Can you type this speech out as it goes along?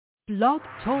Blog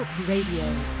Talk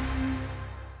Radio.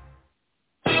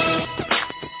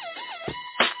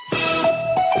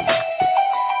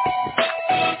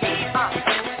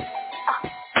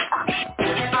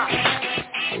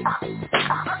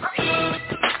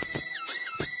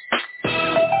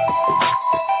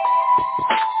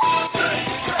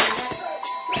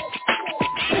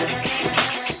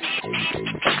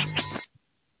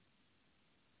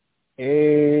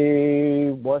 Hey,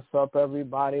 what's up,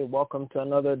 everybody? Welcome to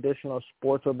another edition of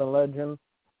Sports Urban Legend.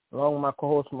 Along with my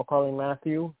co-host, Macaulay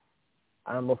Matthew.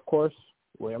 I'm, of course,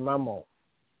 William Memo.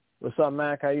 What's up,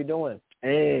 Mac? How you doing?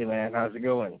 Hey, man. How's it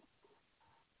going?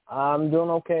 I'm doing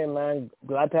okay, man.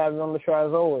 Glad to have you on the show,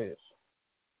 as always.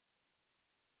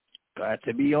 Glad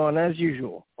to be on, as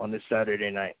usual, on this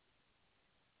Saturday night.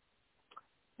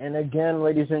 And again,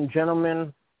 ladies and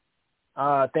gentlemen,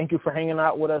 thank you for hanging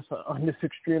out with us on this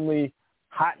extremely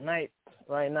hot night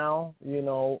right now,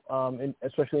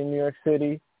 especially in New York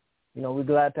City. We're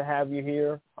glad to have you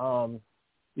here.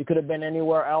 You could have been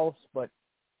anywhere else, but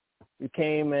you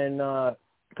came and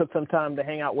took some time to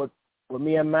hang out with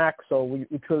me and Mac, so we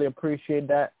truly appreciate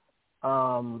that.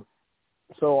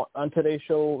 So on today's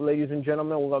show, ladies and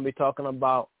gentlemen, we're going to be talking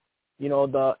about,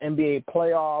 the NBA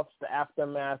playoffs, the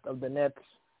aftermath of the Nets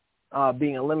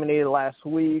being eliminated last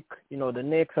week, the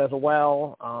Knicks as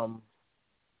well.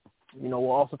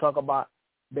 We'll also talk about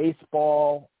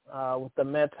baseball with the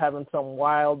Mets having some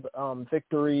wild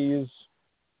victories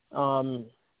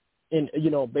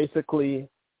basically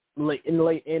in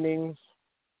late innings.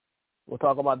 We'll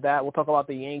talk about that. We'll talk about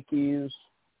the Yankees,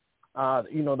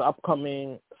 the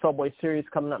upcoming Subway Series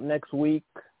coming up next week.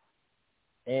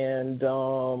 And,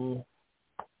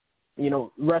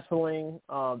 wrestling,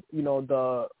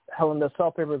 the Hell in the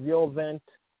Cell pay-per-view event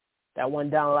that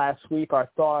went down last week, our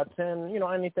thoughts, and,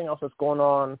 anything else that's going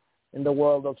on in the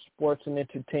world of sports and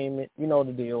entertainment. You know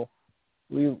the deal.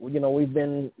 We've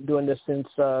been doing this since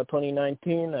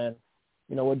 2019, and,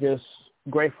 we're just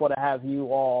grateful to have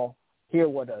you all here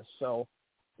with us. So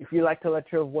if you'd like to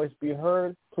let your voice be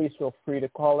heard, please feel free to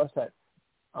call us at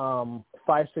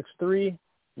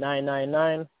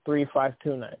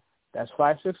 563-999-3529. That's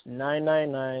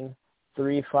 563-999-3529.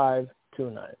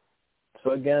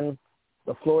 So again,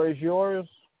 the floor is yours.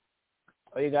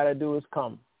 All you got to do is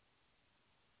come.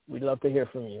 We'd love to hear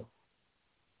from you.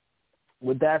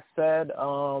 With that said,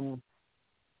 man,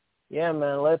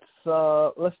 let's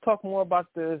talk more about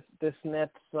this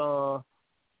Nets. What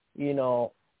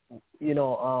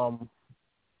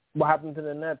happened to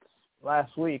the Nets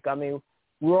last week? I mean,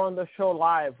 we were on the show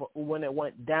live when it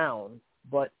went down,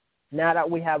 but now that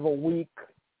we have a week,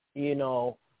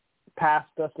 past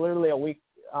us, literally a week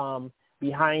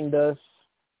behind us,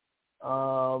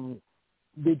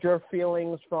 did your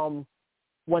feelings from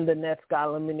when the Nets got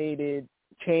eliminated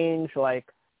change? Like,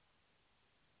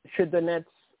 should the Nets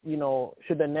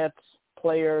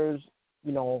players,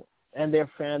 and their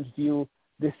fans view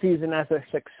this season as a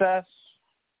success?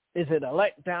 Is it a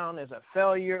letdown? Is it a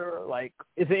failure? Like,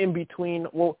 is it in between?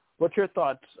 Well, what's your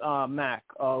thoughts, Mac,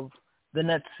 of the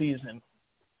Nets season?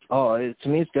 Oh, to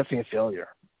me, it's definitely a failure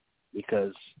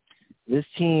because this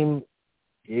team,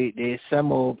 they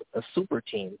assembled a super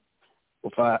team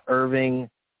with Irving,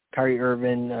 Kyrie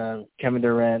Irving, Kevin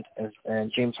Durant,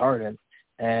 and James Harden,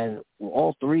 and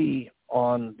all three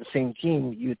on the same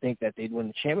team. You would think that they'd win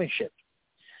the championship.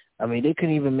 I mean, they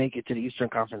couldn't even make it to the Eastern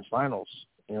Conference Finals.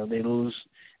 They lose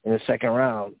in the second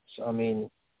round. So, I mean,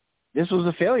 this was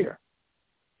a failure.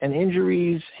 And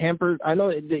injuries hampered. I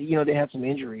know that, they had some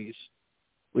injuries.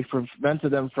 We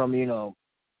prevented them from,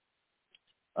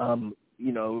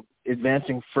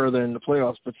 advancing further in the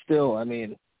playoffs. But still, I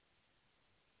mean,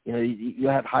 you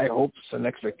had high hopes and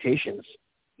expectations,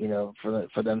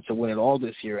 for them to win it all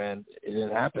this year, and it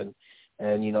didn't happen.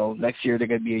 And, next year they're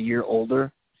going to be a year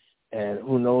older, and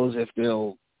who knows if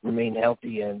they'll remain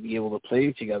healthy and be able to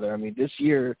play together. I mean, this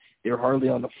year they're hardly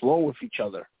on the floor with each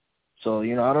other. So,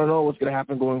 I don't know what's going to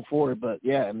happen going forward. But,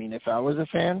 yeah, I mean, if I was a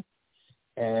fan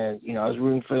and, I was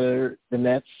rooting for the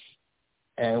Nets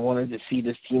and wanted to see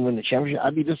this team win the championship,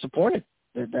 I'd be disappointed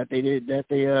that they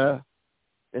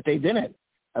didn't.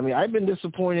 I mean, I've been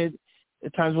disappointed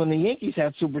at times when the Yankees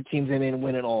had super teams and they didn't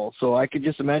win it all. So I could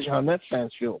just imagine how Nets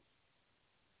fans feel.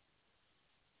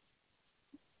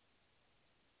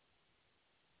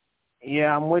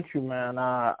 Yeah, I'm with you, man.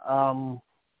 I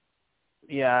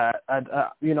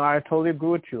totally agree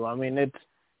with you. I mean,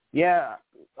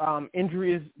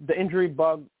 injuries, the injury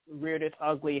bug reared its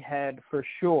ugly head for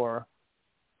sure,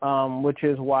 which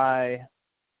is why,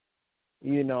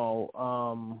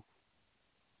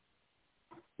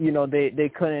 they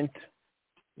couldn't,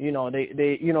 you know, they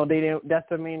didn't. That's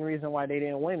the main reason why they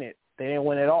didn't win it. They didn't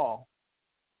win it all,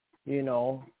 you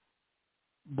know.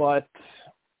 But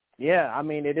yeah, I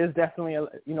mean, it is definitely a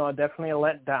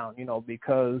letdown, you know,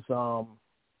 because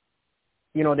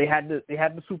you know, they had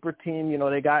the super team, you know,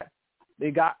 they got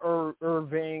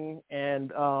Irving and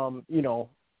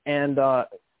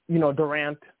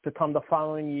Durant to come the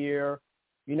following year,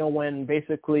 you know, when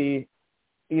basically,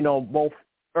 you know, both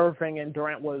Irving and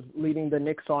Durant was leading the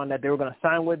Knicks on that they were going to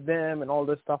sign with them and all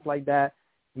this stuff like that.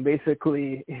 And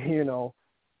basically, you know,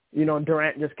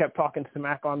 Durant just kept talking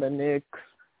smack on the Knicks,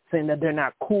 saying that they're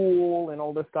not cool and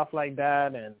all this stuff like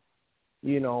that. And,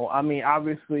 you know, I mean,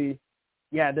 obviously,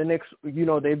 yeah, the Knicks, you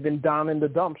know, they've been down in the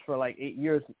dumps for like 8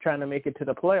 years trying to make it to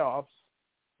the playoffs.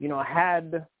 You know,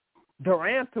 had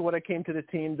Durant would have came to the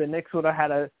team, the Knicks would have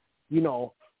had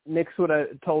Knicks would have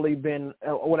totally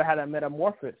would have had a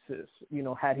metamorphosis, you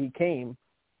know, had he came.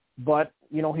 But,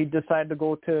 you know, he decided to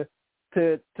go to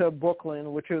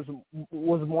Brooklyn, which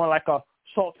was more like a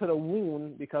salt to the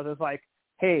wound, because it's like,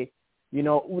 hey, you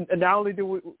know, not only do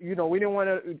we, you know, we didn't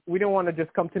want to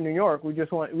just come to New York. We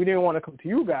didn't want to come to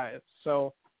you guys.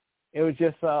 So it was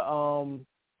just it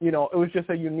was just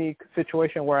a unique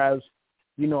situation. Whereas,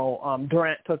 you know,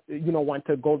 Durant went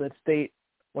to Golden State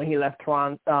when he left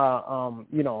Toronto,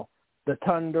 you know, the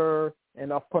Thunder,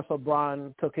 and of course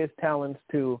LeBron took his talents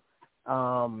to,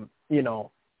 you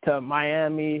know, to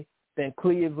Miami, then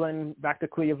Cleveland, back to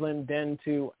Cleveland, then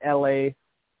to LA,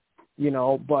 you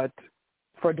know, but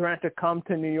for Durant to come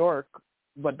to New York,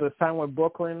 but to sign with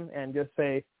Brooklyn and just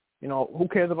say, you know, who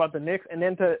cares about the Knicks? And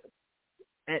then to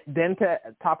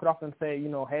top it off and say, you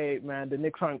know, hey, man, the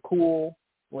Knicks aren't cool.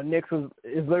 When Knicks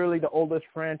is literally the oldest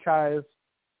franchise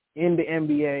in the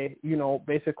NBA, you know,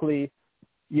 basically,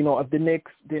 you know, if the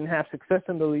Knicks didn't have success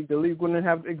in the league wouldn't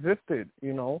have existed,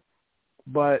 you know.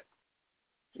 But,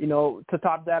 you know, to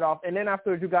top that off, and then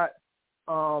afterwards you got,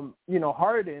 you know,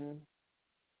 Harden,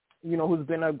 you know, who's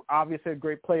been obviously a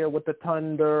great player with the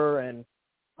Thunder and,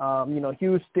 you know,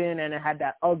 Houston, and it had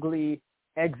that ugly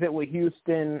exit with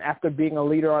Houston after being a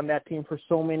leader on that team for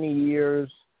so many years,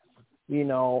 you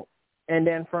know, and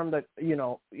then from the, you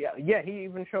know, yeah, he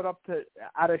even showed up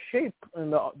out of shape in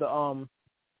the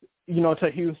you know, to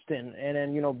Houston, and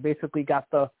then, you know, basically got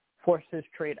the forced his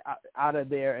trade out of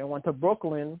there and went to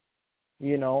Brooklyn,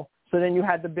 you know. So then you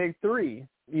had the big three,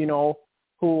 you know,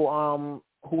 who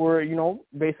were, you know,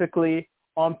 basically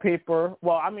on paper.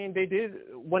 Well, I mean, they did,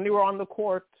 when they were on the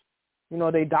court, you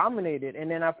know, they dominated. And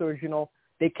then afterwards, you know,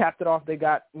 they capped it off. They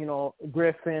got, you know,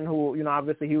 Griffin, who, you know,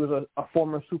 obviously he was a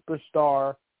former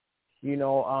superstar, you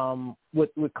know,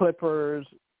 with Clippers.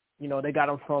 You know, they got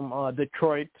him from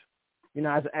Detroit, you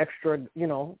know, as an extra, you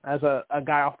know, as a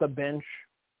guy off the bench,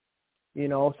 you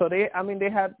know. So they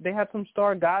had some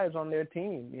star guys on their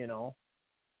team, you know.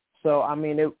 So, I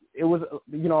mean, it was,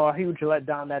 you know, a huge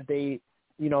letdown that they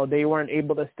weren't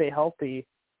able to stay healthy,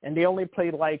 and they only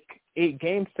played like 8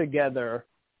 games together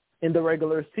in the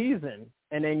regular season.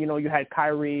 And then, you know, you had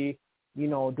Kyrie, you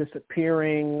know,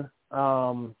 disappearing,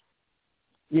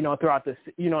 you know, throughout the,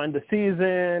 you know, in the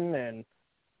season, and,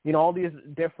 you know, all these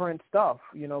different stuff,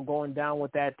 you know, going down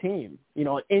with that team, you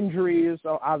know, injuries,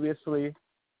 obviously.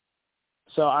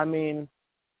 So, I mean,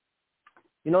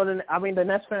 you know, the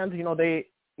Nets fans, you know, they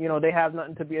have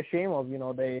nothing to be ashamed of. You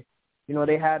know, they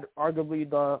had arguably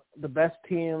the best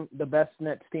team, the best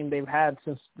Nets team they've had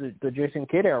since the Jason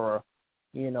Kidd era,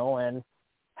 you know, and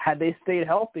had they stayed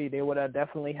healthy, they would have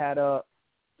definitely had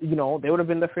they would have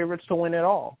been the favorites to win it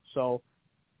all. So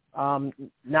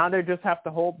now they just have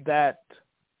to hope that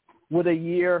with a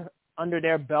year under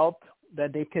their belt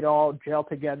that they could all gel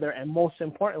together and, most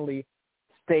importantly,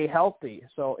 stay healthy.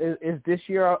 So is this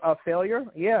year a failure?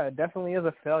 Yeah, it definitely is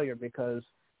a failure because,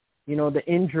 you know, the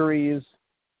injuries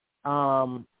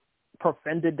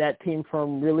prevented that team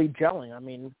from really gelling. I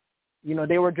mean, you know,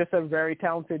 they were just a very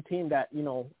talented team that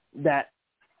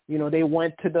they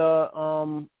went to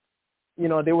the, you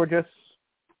know, they were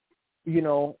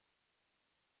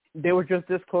just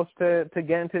this close to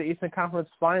getting to the Eastern Conference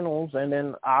Finals, and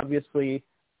then obviously,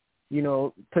 you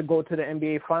know, to go to the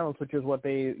NBA Finals, which is what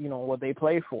they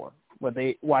play for, what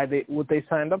they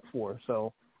signed up for.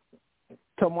 So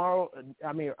tomorrow,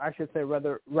 I mean, I should say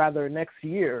rather next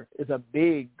year is a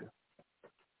big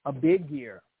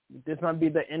year. This might be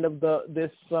the end of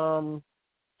this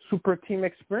super team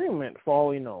experiment for all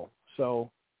we know. So,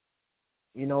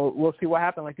 you know, we'll see what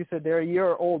happens. Like you said, they're a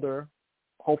year older.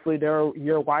 Hopefully they're a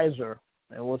year wiser,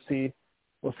 and we'll see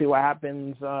what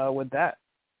happens with that.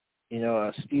 You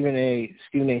know, Stephen A.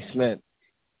 Smith,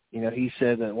 you know, he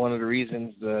said that one of the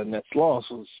reasons the Nets lost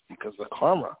was because of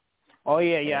karma. Oh,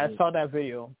 yeah, I saw that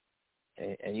video.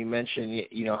 And you mentioned,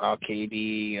 how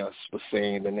KD was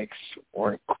saying the Knicks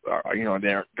weren't,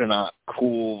 they're not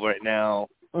cool right now.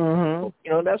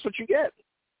 Mm-hmm. That's what you get.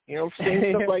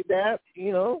 Saying stuff like that.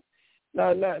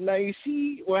 Now you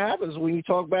see what happens when you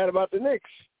talk bad about the Knicks.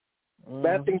 Mm-hmm.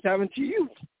 Bad things happen to you.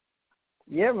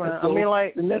 Yeah, man. So, I mean,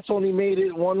 like, the Nets only made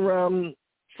it one round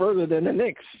further than the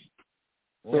Knicks.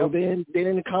 So they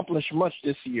didn't accomplish much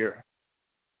this year.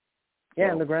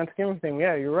 Yeah, in the grand scheme of things,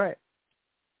 yeah, you're right.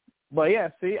 But yeah,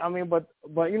 see, I mean, but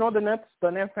the Nets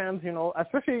fans,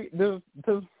 especially this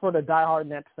is for the diehard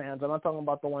Nets fans. I'm not talking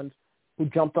about the ones who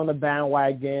jumped on the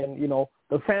bandwagon.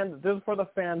 The fans. This is for the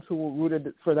fans who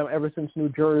rooted for them ever since New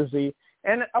Jersey.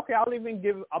 And okay, I'll even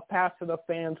give a pass to the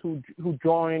fans who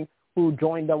joined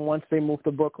them once they moved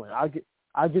to Brooklyn.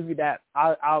 I'll give you that.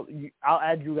 I'll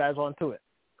add you guys onto it.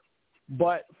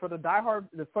 But for the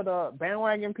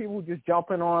bandwagon people who just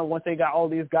jumping on once they got all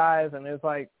these guys, and it's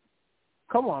like,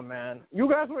 come on, man. You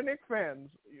guys were Knicks fans,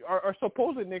 or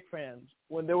supposed Knicks fans,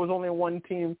 when there was only one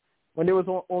team, when there was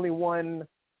only one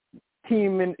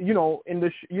team in the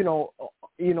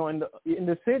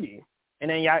city, and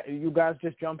then you guys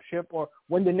just jump ship, or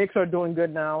when the Knicks are doing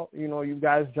good now, you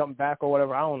guys jump back or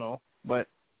whatever. I don't know, but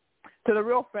to the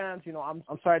real fans, I'm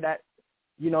sorry that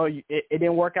it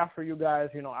didn't work out for you guys.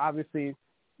 Obviously,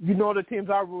 the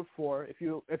teams I root for. If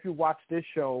you watch this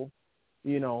show,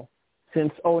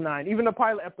 since 2009, even the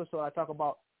pilot episode, I talk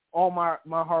about all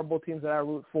my horrible teams that I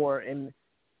root for, and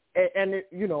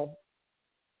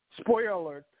spoiler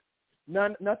alert,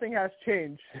 nothing has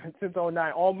changed since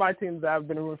 2009. All my teams that I've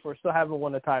been rooting for still haven't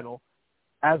won a title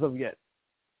as of yet.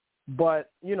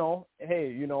 But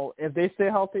hey, if they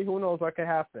stay healthy, who knows what can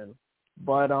happen?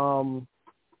 But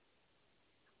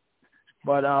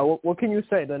what can you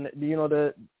say?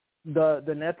 The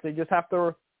Nets, they just have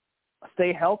to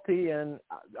stay healthy, and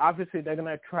obviously they're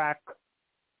gonna attract,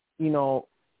 some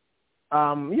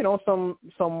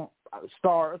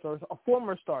stars or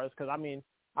former stars. Because I mean,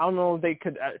 I don't know if they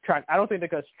could attract. I don't think they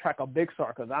could attract a big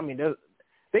star. Because I mean,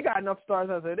 they got enough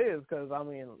stars as it is. Because I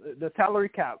mean, the salary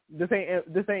cap. This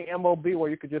ain't MLB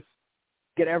where you could just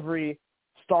get every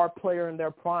star player in their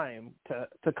prime to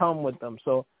come with them.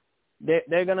 So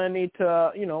they're gonna need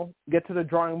to get to the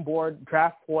drawing board,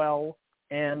 draft well,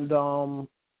 and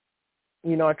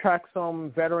attract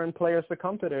some veteran players to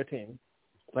come to their team.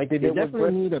 Like they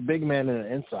definitely need a big man in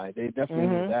the inside. They definitely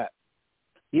need that.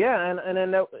 Yeah, and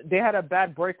then they had a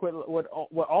bad break with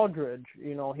Aldridge.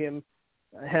 Him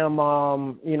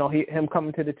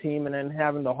coming to the team and then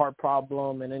having the heart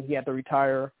problem, and then he had to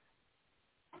retire.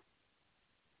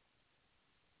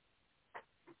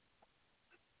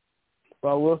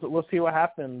 But we'll see what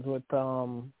happens with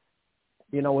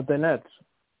with the Nets.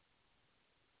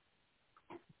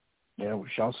 Yeah, we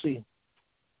shall see.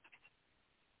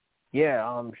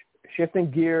 Yeah,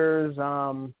 shifting gears,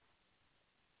 to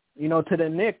the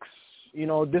Knicks.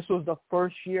 This was the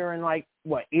first year in 8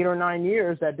 or 9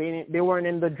 years that they weren't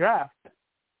in the draft.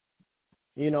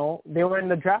 They were in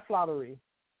the draft lottery,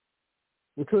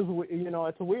 which was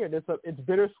it's weird. It's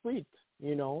bittersweet.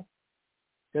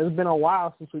 It's been a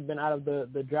while since we've been out of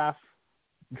the draft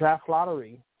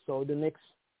lottery. So the Knicks,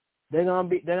 they're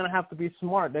gonna have to be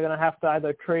smart. They're gonna have to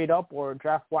either trade up or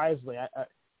draft wisely. I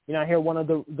hear one of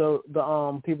the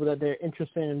people that they're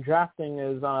interested in drafting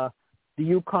is the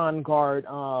UConn guard,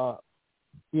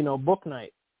 Book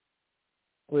Knight,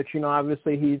 which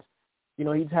obviously he's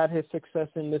had his success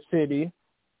in the city,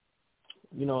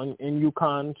 in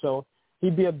UConn, so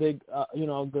he'd be a big a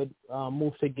good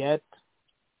move to get.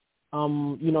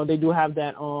 They do have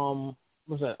that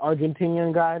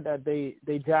Argentinian guy that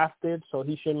they drafted, so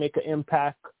he should make an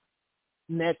impact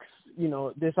next,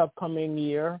 this upcoming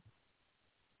year.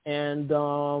 And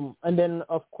then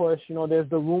of course, there's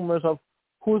the rumors of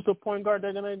who's the point guard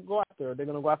they're gonna go after. They're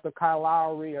gonna go after Kyle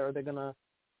Lowry, or they're gonna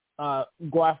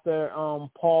go after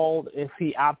Paul if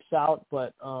he opts out.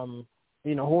 But who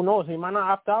knows? He might not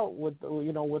opt out with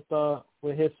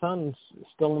his sons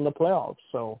still in the playoffs.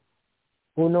 So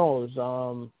who knows?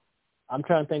 I'm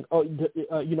trying to think.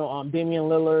 Damian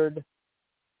Lillard,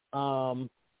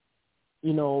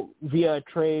 via a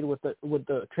trade with the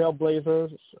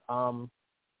Trailblazers.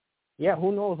 Yeah,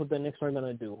 who knows what the Knicks are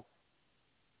gonna do?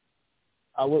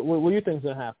 What do you think is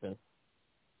gonna happen?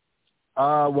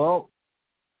 Well,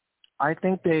 I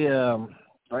think they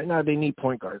right now they need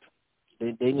point guard.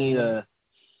 They need a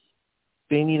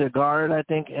guard, I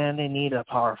think, and they need a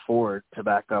power forward to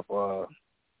back up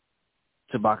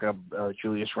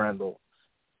Julius Randle.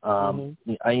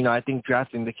 I think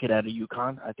drafting the kid out of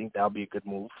UConn, I think that'll be a good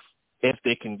move if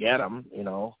they can get him.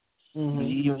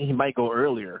 He might go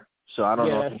earlier, so I don't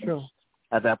know. Yeah, that's true.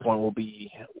 at that point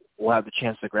we'll have the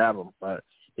chance to grab him. But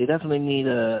they definitely need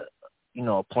a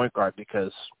point guard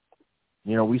because,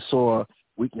 we saw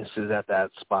weaknesses at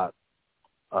that spot,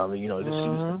 this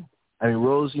season. I mean,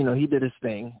 Rose, he did his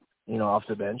thing, off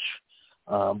the bench.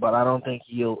 But I don't think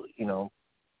he'll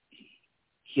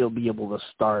be able to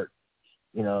start,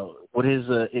 with his,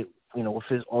 with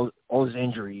his all his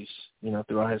injuries,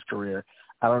 throughout his career.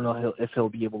 I don't know if he'll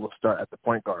be able to start at the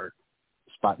point guard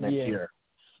spot next year.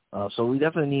 So we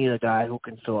definitely need a guy who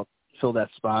can fill that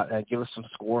spot and give us some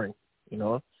scoring.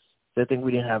 I think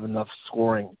we didn't have enough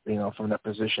scoring, from that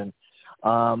position.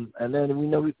 And then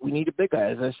we need a big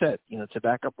guy, as I said, to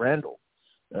back up Randall.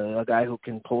 A guy who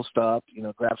can post up,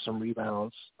 grab some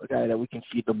rebounds, a guy that we can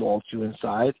feed the ball to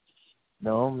inside.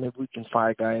 Maybe we can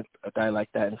find a guy like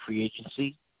that in free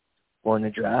agency or in the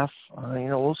draft.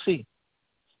 We'll see.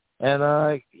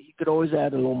 And you could always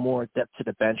add a little more depth to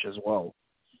the bench as well.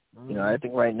 I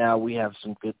think right now we have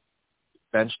some good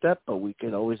bench depth, but we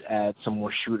could always add some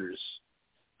more shooters.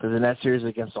 Because in that series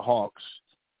against the Hawks,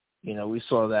 we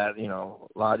saw that,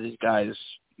 a lot of these guys,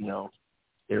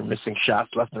 they were missing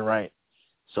shots left and right.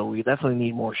 So we definitely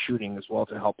need more shooting as well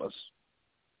to help us.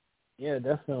 Yeah,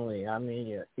 definitely. I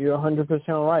mean, you're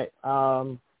 100% right.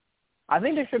 I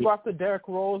think they should go after Derrick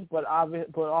Rose, but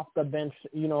off the bench,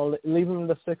 leave him in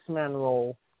the six-man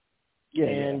role.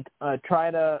 And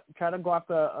try to go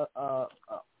after a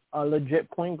legit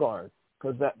point guard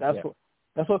because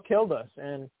that's what killed us.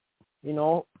 And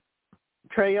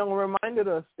Trae Young reminded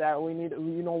us that we need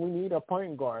a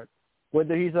point guard,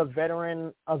 whether he's a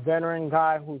veteran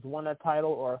guy who's won a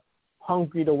title or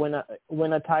hungry to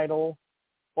win a title,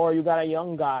 or you got a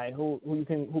young guy who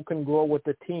can grow with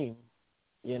the team.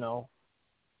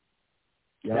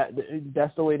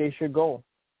 That's the way they should go.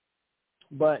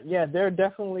 But yeah, they're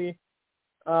definitely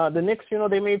the Knicks.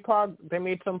 They made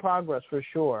some progress for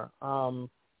sure. The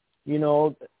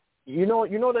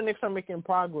Knicks are making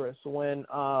progress when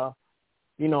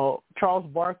Charles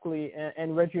Barkley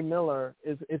and Reggie Miller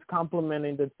is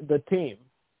complimenting the team.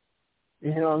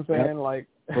 You know what I'm saying? Like,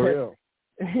 for real.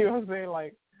 You know what I'm saying?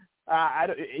 Like, I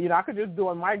could just do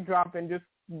a mic drop and just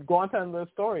go on to the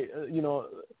story.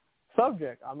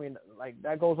 Subject. I mean, like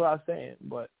that goes without saying.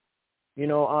 But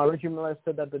Reggie Miller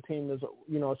said that the team is a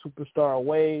superstar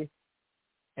away,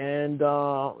 and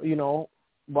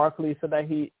Barkley said that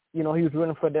he was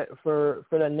rooting for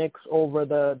the Knicks over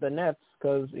the Nets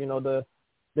because the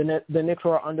Knicks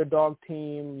were an underdog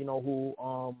team, who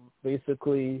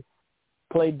basically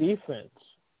played defense.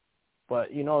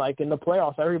 But like in the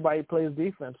playoffs, everybody plays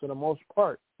defense for the most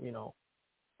part, or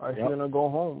if you're gonna go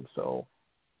home. So,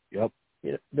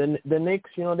 the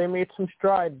Knicks, they made some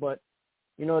stride, but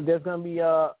there's gonna be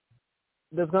a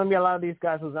lot of these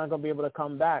guys who's not gonna be able to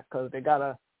come back because they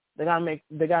gotta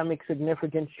make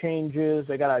significant changes.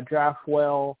 They gotta draft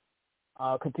well,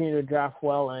 continue to draft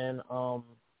well, and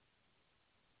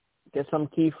get some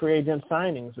key free agent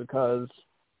signings because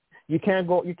you can't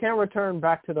return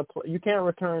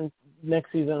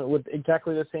next season with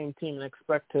exactly the same team and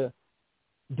expect to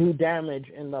do damage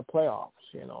in the playoffs.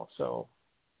 So.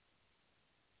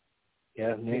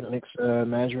 Yeah, Knicks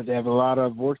management, they have a lot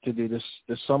of work to do this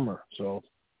summer. So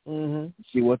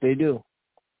see what they do.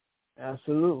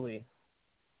 Absolutely.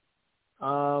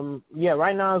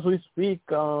 Right now as we speak,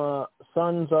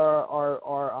 Suns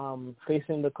are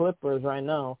facing the Clippers right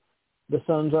now. The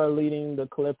Suns are leading the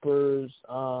Clippers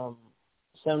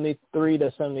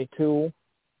 73-72.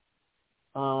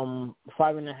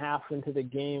 5.5 into the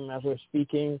game as we're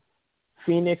speaking.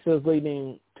 Phoenix is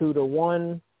leading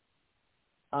 2-1.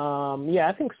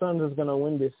 I think Suns is gonna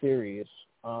win this series.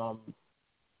 Who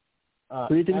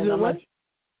do you think is gonna win?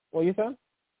 What you said?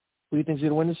 Who do you think is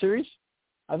gonna win the series?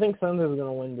 I think Suns is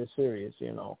gonna win this series.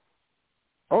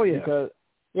 Oh yeah. Because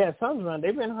Suns, man,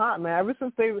 they've been hot, man. Ever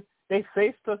since they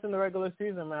faced us in the regular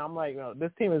season, man, I'm like,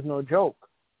 this team is no joke.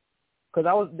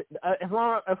 Because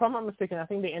if I'm not mistaken, I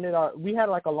think we had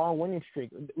like a long winning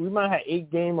streak. We might have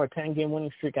 8-game or 10-game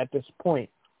winning streak at this point,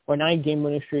 or 9-game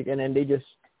winning streak, and then they just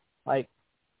like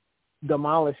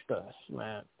demolished us,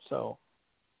 man. So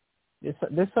this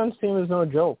Suns team is no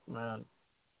joke, man.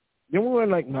 Didn't we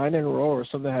win like 9 in a row or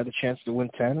something? Had a chance to win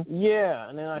 10. Yeah,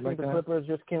 and then I think the Clippers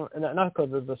just came. Not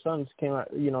Clippers, the Suns came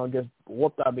out. Just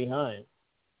whooped our behind.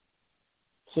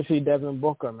 Especially Devin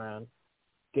Booker, man,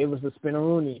 gave us the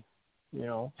spinneroonie.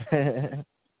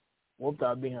 Whooped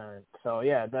our behind. So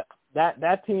yeah,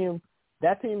 that team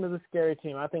is a scary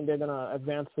team. I think they're gonna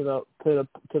advance to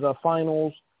the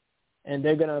finals, and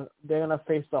they're gonna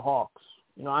face the Hawks.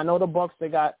 I know the Bucks, they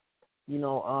got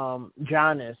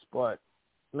Giannis, but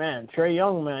man, Trae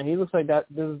Young, man, he looks like that.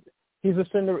 he's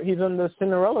in the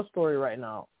Cinderella story right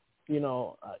now.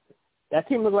 That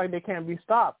team looks like they can't be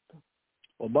stopped.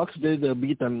 Well, Bucks did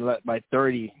beat them by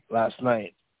 30 last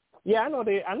night. Yeah, I know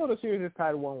the series is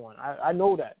tied 1-1. I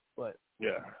know that, but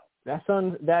yeah, that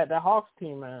Hawks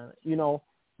team, man,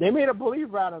 they made a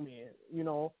believer out of me.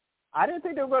 I didn't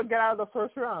think they were going to get out of the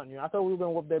first round. I thought we were going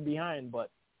to whoop their behind, but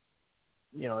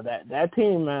that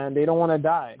team, man, they don't want to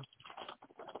die.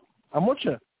 I'm with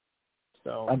you.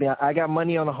 So I mean, I got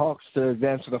money on the Hawks to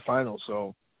advance to the finals,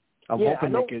 so I'm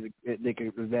hoping they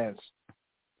could advance.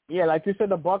 Yeah, like you said,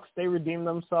 the Bucks, they redeemed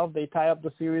themselves. They tie up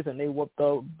the series and they whoop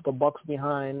the Bucks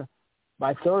behind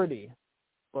by 30.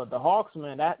 But the Hawks,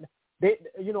 man, they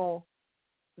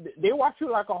watch you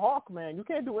like a hawk, man. You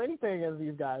can't do anything against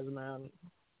these guys, man.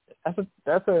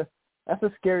 That's a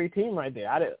scary team right there.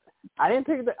 I didn't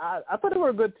think that. I thought they were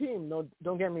a good team. No,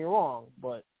 don't get me wrong,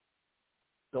 but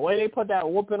the way they put that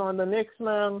whooping on the Knicks,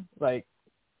 man, like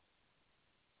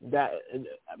that,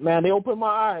 man, they opened my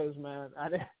eyes, man.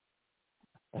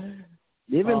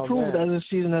 They've improved as the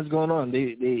season has gone on.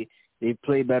 They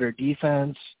play better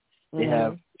defense. They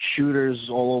have shooters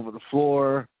all over the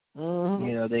floor.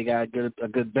 Mm-hmm. They got a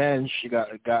good bench. You got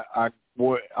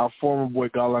our former boy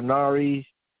Gallinari,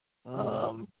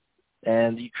 and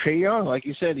Trae Young, like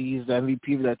you said, he's the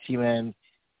MVP of that team. And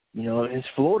his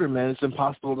floater, man, it's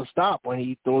impossible to stop when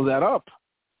he throws that up,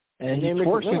 and he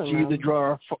forces you to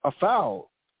draw a foul.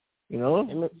 Nate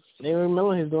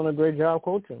McMillan, he's doing a great job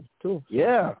coaching too.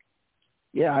 Yeah.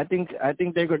 I think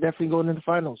they're definitely going into the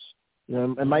finals.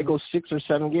 It might go 6 or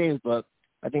 7 games, but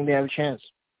I think they have a chance.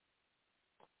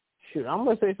 Shoot, I'm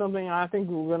gonna say something. I think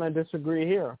we're gonna disagree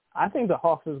here. I think the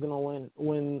Hawks is gonna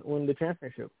win the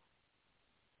championship.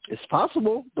 It's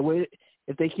possible.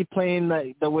 If they keep playing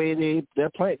the way they've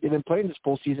been playing this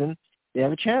postseason, they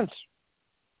have a chance.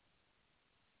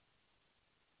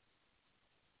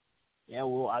 Yeah,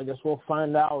 well, I guess we'll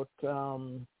find out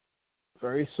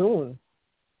very soon.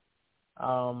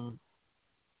 But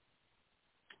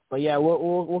yeah,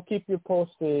 we'll keep you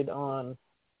posted on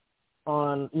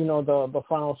the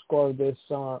final score of this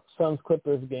Suns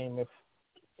Clippers game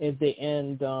if they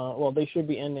end. Well, they should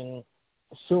be ending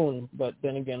soon, but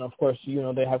then again, of course,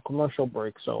 they have commercial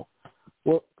break. So,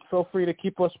 feel free to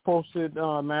keep us posted,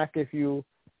 Mac, if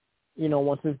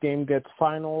once this game gets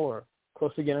final or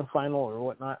close to getting final or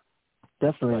whatnot.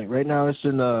 Definitely. Right now it's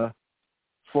in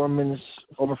 4 minutes,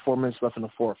 over 4 minutes left in the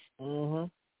fourth. Mm-hmm.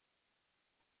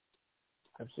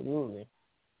 Absolutely.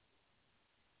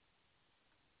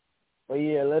 But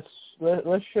yeah, let's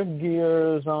shift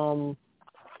gears to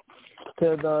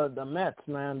the Mets,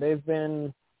 man. They've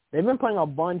been playing a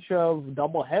bunch of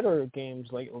doubleheader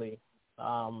games lately.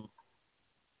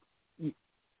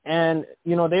 And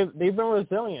they've been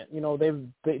resilient.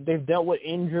 They've dealt with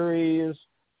injuries.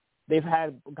 They've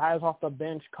had guys off the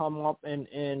bench come up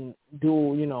and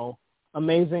do,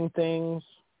 amazing things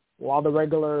while the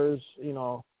regulars,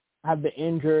 have been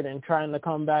injured and trying to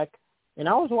come back. And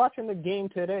I was watching the game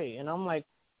today, and I'm like,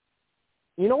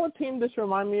 you know what team this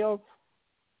reminds me of?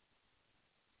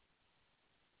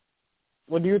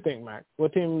 What do you think, Mac?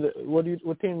 What team do you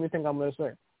think I'm going to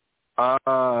say?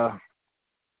 I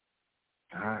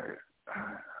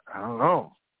don't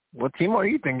know. What team are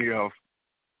you thinking of?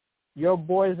 Your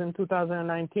boys in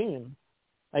 2019.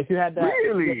 Like you had that.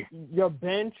 Really? Your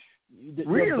bench.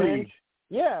 Really? Your bench,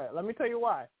 yeah. Let me tell you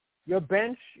why. Your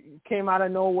bench came out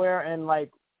of nowhere and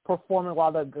performing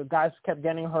while the guys kept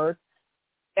getting hurt.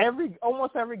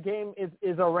 Almost every game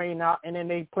is a rain out, and then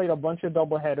they played a bunch of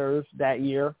doubleheaders that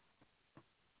year.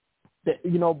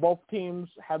 Both teams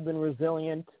have been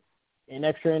resilient in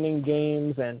extra inning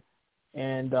games, and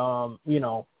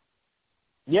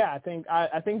yeah, I think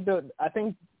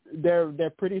they're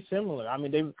pretty similar. I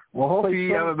mean, hopefully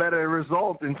you have a better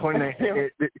result in 2019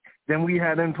 than we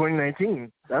had in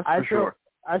 2019. That's for sure.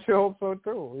 I sure hope so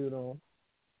too.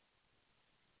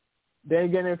 Then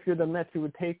again, if you're the Mets, you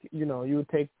would take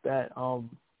that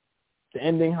the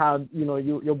ending how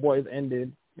your boys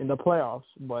ended in the playoffs.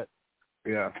 But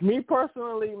yeah, me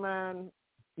personally, man,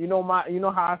 how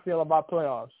I feel about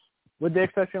playoffs, with the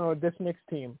exception of this Knicks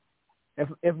team.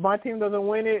 If my team doesn't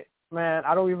win it, man,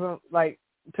 I don't even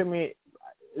to me,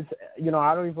 it's,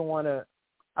 I don't even want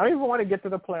to get to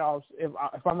the playoffs if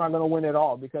I'm not going to win it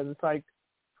all, because it's like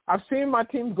I've seen my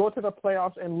team go to the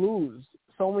playoffs and lose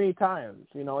so many times.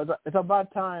 It's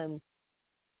about time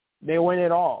they win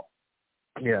it all.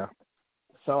 Yeah.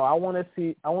 So I want to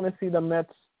see the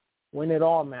Mets win it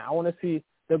all, man. I want to see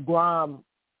DeGrom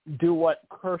do what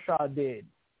Kershaw did,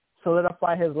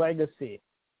 solidify his legacy,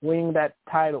 winning that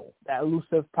title, that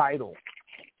elusive title.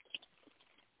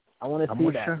 I want to see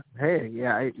that. Sure. Hey,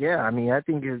 yeah. I mean, I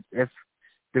think if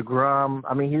DeGrom,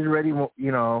 I mean, he's already,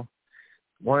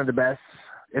 one of the best,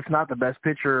 if not the best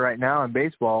pitcher right now in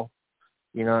baseball,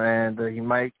 and he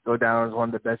might go down as one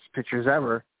of the best pitchers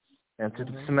ever. And to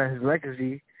cement his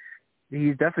legacy,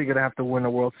 he's definitely going to have to win a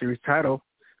World Series title.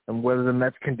 And whether the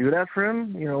Mets can do that for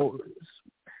him,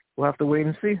 we'll have to wait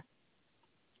and see.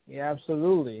 Yeah,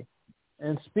 absolutely.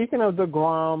 And speaking of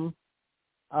DeGrom,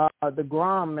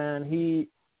 man, he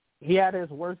had his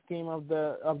worst game of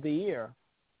the year.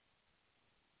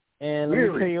 And let me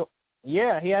tell you,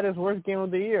 yeah, he had his worst game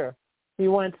of the year. He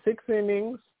went 6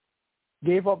 innings,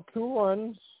 gave up 2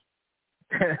 runs.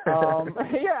 That's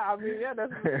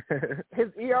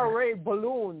his ERA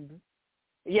ballooned.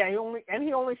 Yeah, he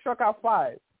only struck out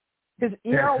 5. His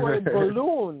ERA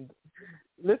ballooned.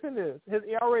 Listen to this. His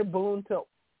ERA ballooned to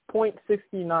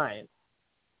 .69.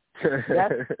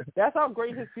 That's how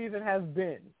great his season has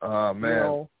been. Oh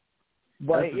man!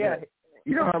 But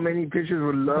you know how many pitchers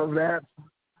would love that?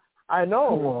 I know.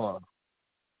 Come on.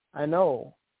 I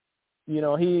know.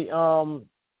 He.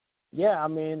 I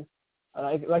mean,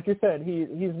 like you said,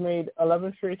 he's made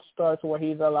 11 straight starts where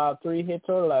he's allowed 3 hits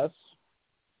or less,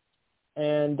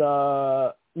 and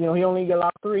he only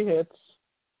allowed 3 hits.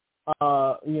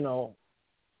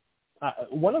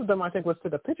 One of them I think was to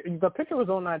the pitcher. The pitcher was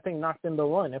on, I think, knocked in the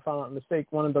run, if I'm not mistaken,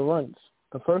 one of the runs,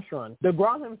 the first run.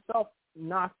 DeGrom himself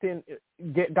knocked in,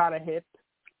 got a hit.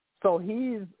 So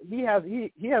he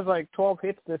has like 12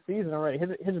 hits this season already.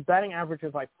 His batting average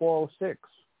is like .406.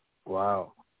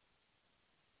 Wow.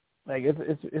 Like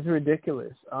it's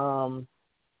ridiculous.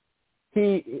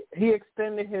 He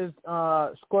extended his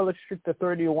scoreless streak to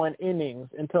 31 innings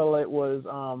until it was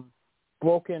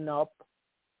broken up.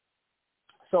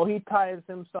 So he ties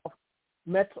himself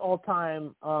Mets all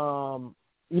time.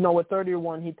 With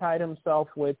 31, he tied himself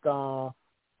with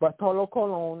Bartolo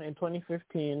Colon in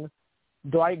 2015,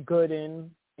 Dwight Gooden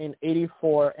in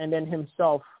 '84, and then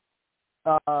himself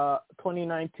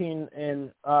 2019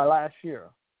 and last year.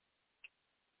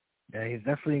 Yeah, he's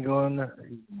definitely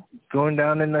going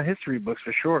down in the history books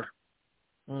for sure.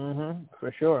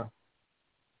 For sure.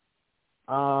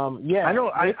 Yeah.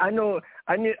 I know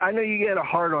you get a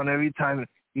hard on every time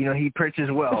he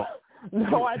pitches well.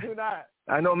 No, I do not.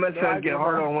 I know Mets fans get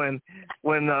hard on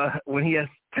when he has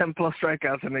 10+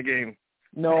 strikeouts in the game.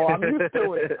 No, I'm used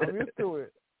to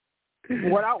it.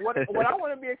 What I want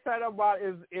to be excited about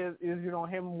is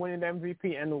him winning the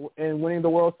MVP and winning the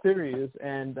World Series,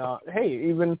 and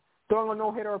even throwing a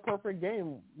no-hitter or a perfect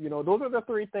game. Those are the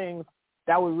 3 things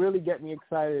that would really get me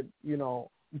excited.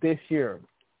 This year.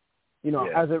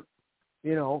 As a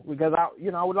because I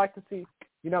would like to see.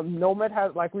 No Met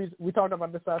has, like we talked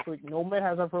about this last week. No Met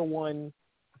has ever won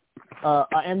an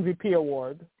MVP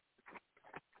award,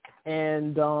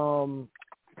 and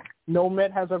no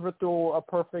Met has ever thrown a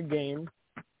perfect game.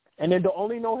 And then the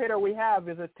only no hitter we have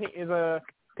is a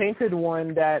tainted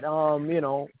one that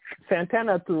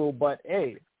Santana threw. But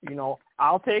hey,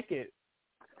 I'll take it.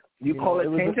 You call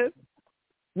it tainted?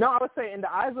 No, I would say in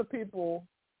the eyes of people,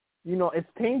 it's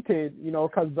tainted.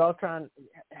 Because Beltran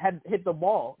had hit the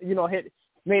ball.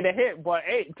 Made a hit, but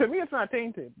hey, to me it's not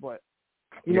tainted. But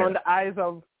in the eyes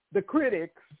of the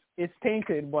critics, it's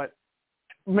tainted. But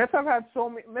Mets have had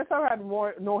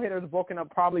more no hitters broken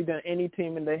up probably than any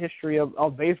team in the history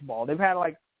of baseball. They've had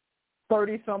like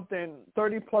 30+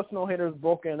 no hitters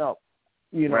broken up.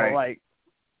 Right.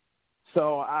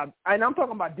 So and I'm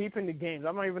talking about deep in the games.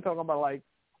 I'm not even talking about like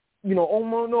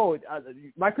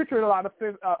my pitcher had a lot of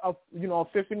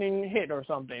fifth inning hit or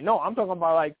something. No, I'm talking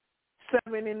about like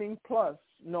 7 inning plus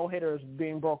no hitters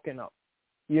being broken up.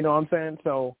 You know what I'm saying?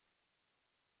 So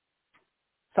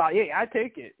yeah, I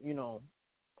take it.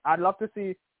 I'd love to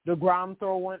see DeGrom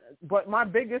throw one, but my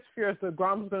biggest fear is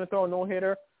DeGrom's going to throw a no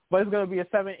hitter, but it's going to be a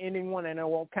 7-inning one and it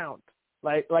won't count,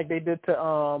 like they did to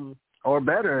or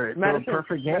better, Madison, it's a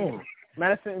perfect game.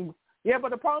 Madison, yeah,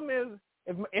 but the problem is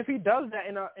if he does that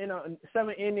in a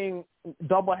 7-inning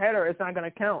doubleheader, it's not going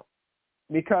to count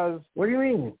because. What do you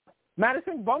mean?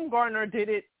 Madison Bumgarner did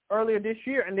it earlier this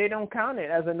year, and they don't count it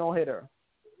as a no-hitter.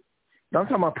 I'm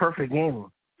talking about perfect game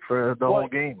for the whole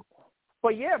game.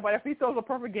 But if he throws a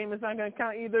perfect game, it's not going to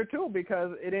count either, too,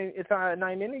 because it's not a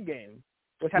 9-inning game.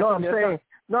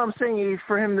 I'm saying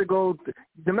for him to go.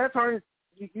 The Mets aren't.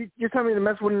 You're telling me the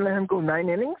Mets wouldn't let him go 9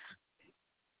 innings?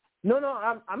 No,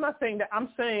 I'm not saying that. I'm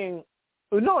saying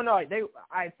no.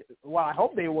 I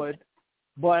hope they would,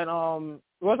 but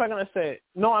what was I going to say?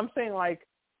 No, I'm saying like.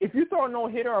 If you throw a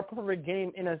no-hitter or a perfect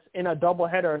game in a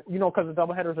doubleheader, because the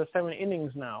doubleheaders are 7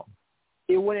 innings now,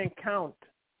 it wouldn't count.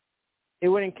 It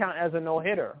wouldn't count as a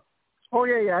no-hitter. Oh,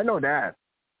 yeah, I know that.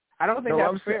 I don't think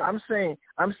that's fair. I'm saying,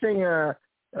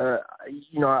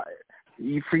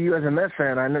 for you as a Mets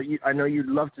fan, I know you'd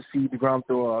love to see DeGrom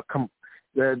throw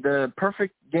the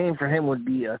perfect game for him would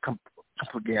be a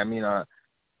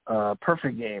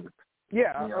perfect game.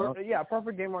 Yeah,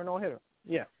 perfect game or no hitter.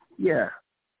 Yeah. Yeah,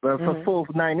 but for full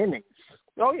 9 innings.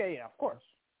 Oh yeah, of course.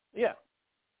 Yeah,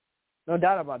 no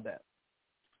doubt about that.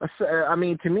 I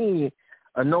mean, to me,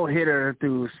 a no hitter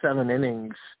through 7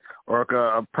 innings or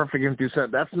a perfect game through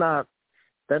 7, that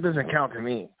doesn't count to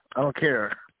me. I don't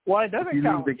care. Well, it doesn't you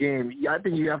count. Lose the game. I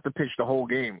think you have to pitch the whole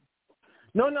game.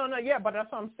 No, yeah, but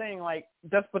that's what I'm saying. Like,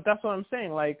 that's what I'm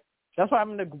saying. Like, that's what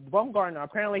happened to Bumgarner.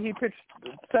 Apparently, he pitched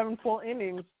 7 full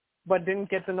innings, but didn't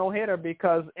get the no hitter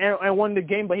because and won the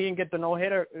game, but he didn't get the no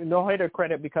hitter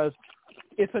credit because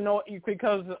it's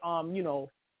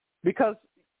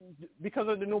because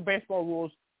of the new baseball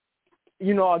rules.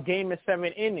 A game is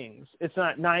 7 innings. It's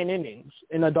not 9 innings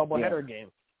in a doubleheader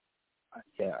game.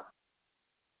 Yeah.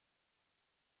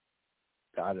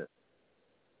 Got it.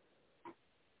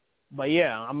 But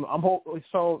yeah, I'm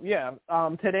so yeah.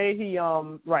 Today he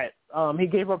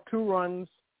gave up 2 runs,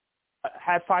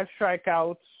 had 5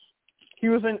 strikeouts. He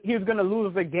was going to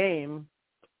lose the game,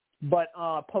 but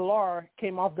Pilar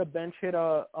came off the bench, hit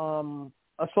a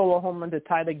solo home run to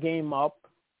tie the game up,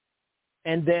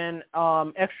 and then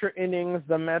extra innings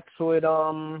the Mets would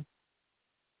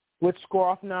score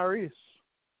off Naris,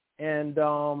 and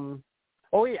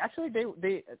actually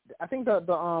they I think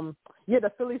the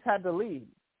Phillies had the lead.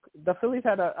 The Phillies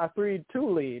had a 3-2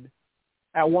 lead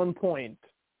at one point,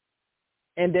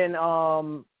 and then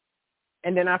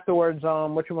afterwards,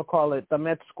 the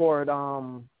Mets scored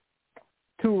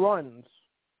 2 runs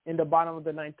in the bottom of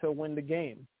the 9th to win the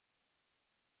game.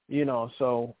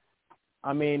 So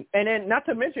I mean, and then not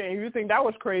to mention, if you think that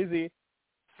was crazy,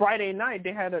 Friday night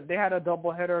they had a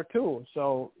doubleheader too.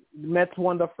 So the Mets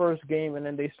won the first game and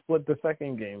then they split the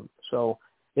second game. So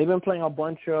they've been playing a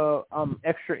bunch of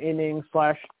extra innings /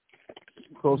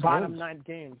 bottom 9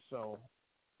 games. So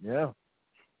yeah.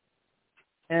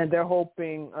 And they're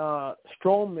hoping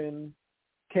Stroman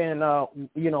can,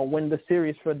 win the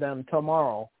series for them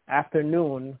tomorrow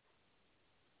afternoon.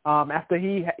 After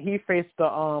he faced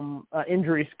the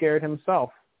injury scared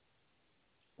himself.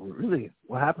 Really?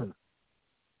 What happened?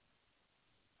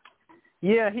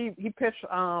 Yeah, he pitched. If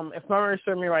my memory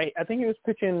serves me right, I think he was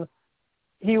pitching.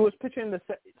 He was pitching the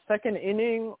second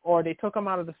inning, or they took him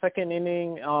out of the second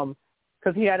inning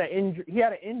because he had an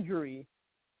injury.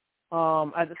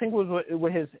 I think it was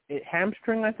with his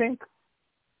hamstring, I think,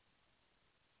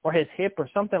 or his hip or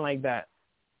something like that.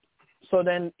 So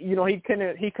then, he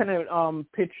couldn't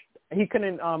pitch. He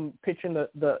couldn't pitch in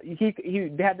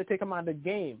they had to take him out of the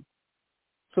game.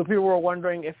 So people were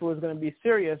wondering if it was going to be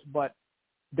serious, but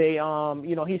they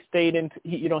he stayed in.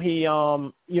 He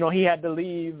had to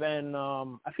leave, and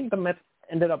I think the Mets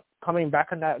ended up coming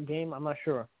back in that game. I'm not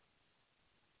sure.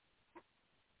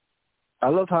 I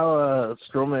love how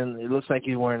Stroman, it looks like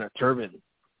he's wearing a turban.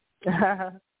 Yeah,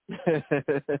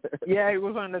 he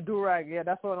was on the do-rag. Yeah,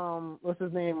 that's what what's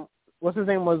his name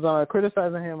was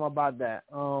criticizing him about that.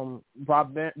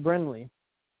 Bob Brenly.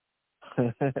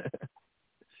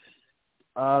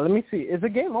 Let me see. Is the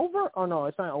game over? Oh no,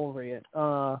 it's not over yet.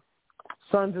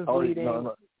 Suns is leading.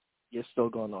 No. It's still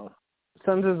going on.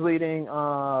 Suns is leading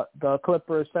the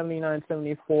Clippers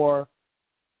 79-74.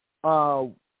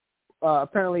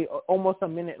 Apparently almost a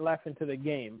minute left into the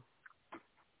game.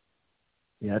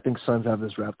 Yeah, I think Suns have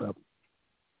this wrapped up.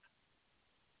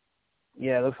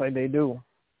 Yeah, it looks like they do.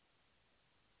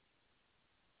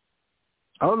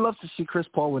 I would love to see Chris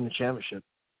Paul win the championship.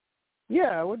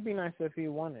 Yeah, it would be nice if he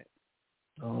won it.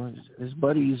 Oh, his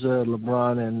buddies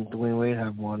LeBron and Dwayne Wade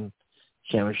have won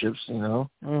championships,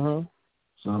 Mhm.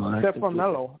 So except for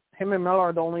Melo, him and Melo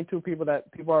are the only 2 people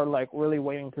that people are like really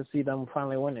waiting to see them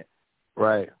finally win it.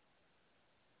 Right.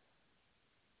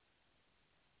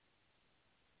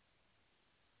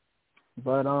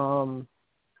 But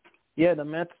yeah, the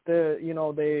Mets, they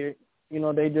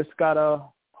just gotta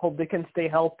hope they can stay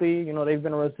healthy. They've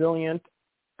been resilient.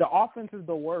 The offense is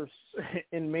the worst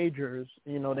in majors.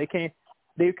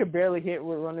 They could barely hit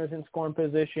with runners in scoring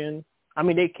position. I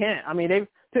mean, they can't. I mean, to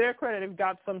their credit, they've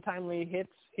got some timely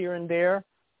hits here and there,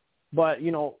 but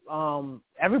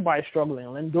everybody's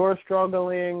struggling. Lindor's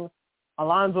struggling,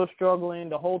 Alonso's struggling,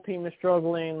 the whole team is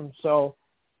struggling. So,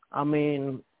 I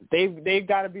mean, they've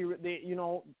got to be.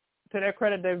 To their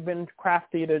credit, they've been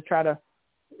crafty to try to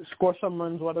score some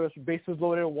runs, whether it's bases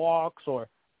loaded walks or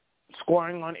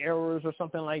scoring on errors or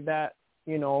something like that.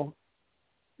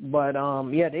 But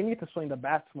they need to swing the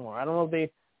bats more. I don't know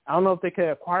if they could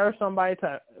acquire somebody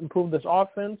to improve this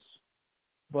offense,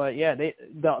 But yeah, the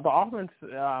offense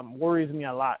worries me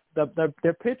a lot.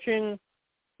 Their pitching,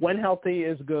 when healthy,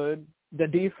 is good. The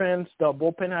defense, the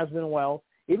bullpen has been well.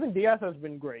 Even Diaz has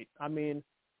been great. I mean,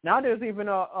 now there's even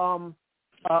a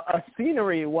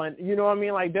scenery when, you know what I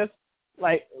mean, like this,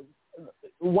 like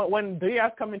when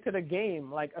Diaz come into the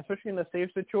game, like especially in the save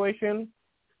situation,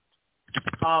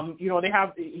 you know,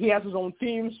 he has his own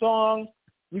theme song.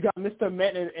 You got Mr.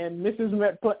 Met and Mrs.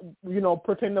 Met,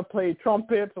 pretend to play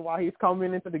trumpets while he's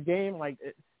coming into the game. Like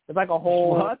it's like a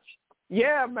whole. What?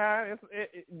 Yeah, man.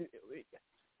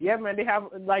 Yeah, man. They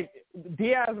have like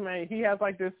Diaz, man. He has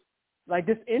like this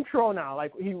intro now.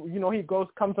 Like he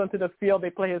comes onto the field. They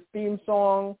play his theme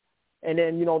song, and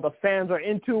then the fans are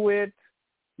into it.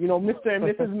 Mr. and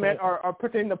Mrs. Met are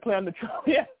pretending to play on the trumpet.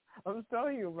 Yeah, I'm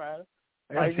telling you, man.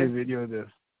 I gotta see a video of this.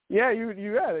 Yeah,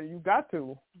 you got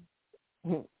to.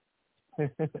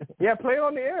 Yeah, play it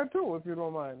on the air too if you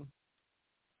don't mind.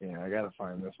 Yeah, I gotta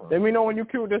find this one. Let me know when you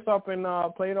cue this up and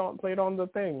play it on the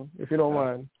thing if you don't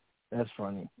mind. That's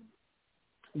funny.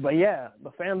 But yeah, the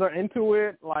fans are into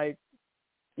it. Like,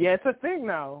 yeah, it's a thing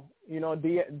now.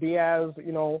 Diaz,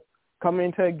 coming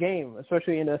into a game,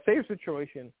 especially in a safe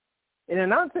situation. In a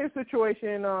non-safe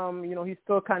situation, he's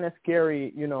still kind of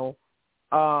scary. He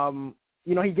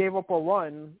gave up a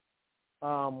run.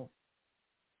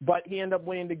 But he ended up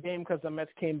winning the game because the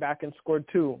Mets came back and scored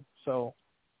 2. So,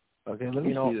 okay, let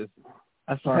me see this.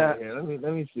 I saw it here.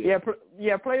 Let me see.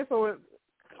 Yeah, play it so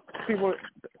people,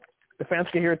 the fans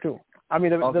can hear it too. I mean,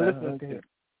 the listeners can hear.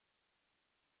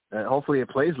 And hopefully, it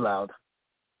plays loud.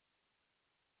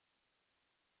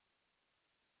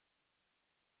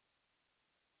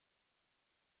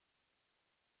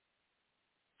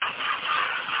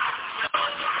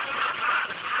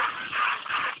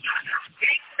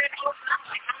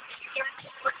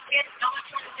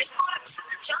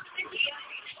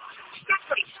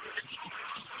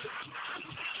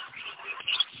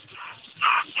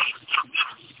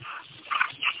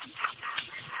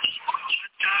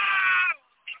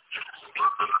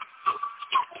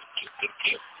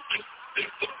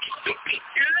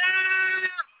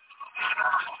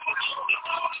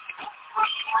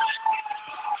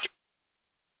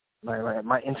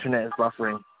 My internet is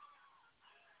buffering.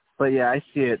 But yeah, I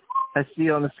see it. I see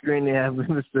on the screen they have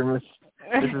Mr. Miss.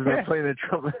 This is them playing the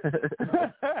trumpet.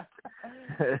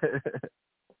 Let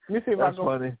me see if That's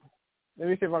funny. Let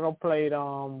me see if I can play it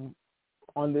on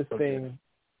this thing.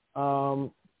 Yeah,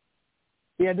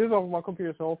 this is over my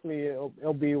computer, so hopefully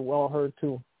it'll be well heard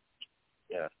too.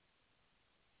 Yeah.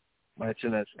 My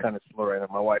internet's kind of slow right now.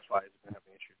 My Wi-Fi has been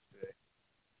having issues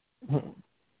today.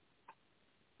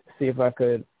 See if I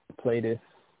could play this.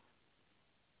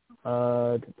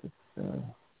 How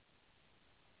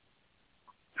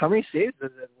many saves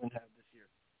does everyone have this year?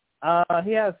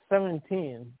 He has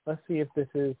 17. Let's see if this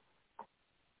is.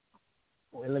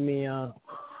 Wait, let me.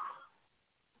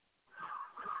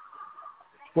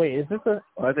 Wait, is this a?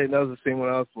 Oh, I think that was the same one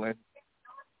I was playing.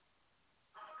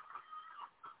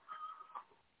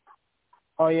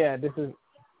 Oh yeah, this is.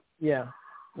 Yeah,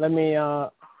 let me. You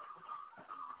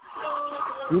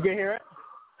can hear it?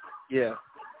 Yeah.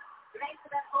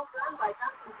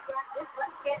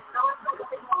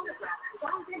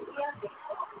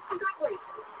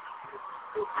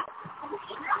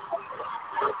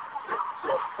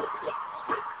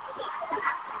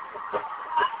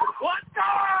 What the?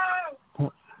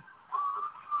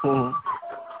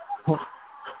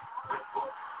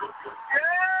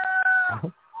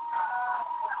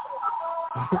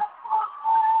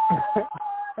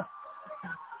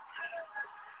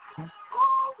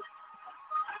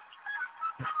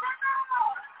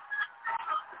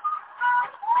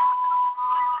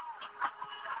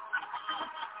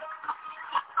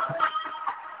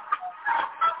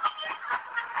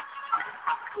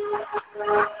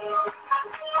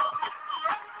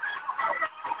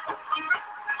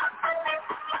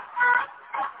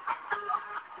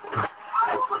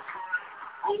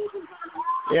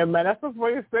 Yeah, man, that's the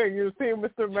funniest thing. You see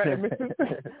Mr. Man,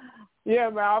 yeah,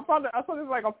 man, I saw this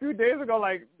like a few days ago,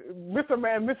 like Mr.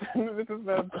 Man, Mrs.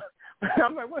 Man.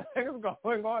 I'm like, what the heck is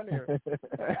going on here?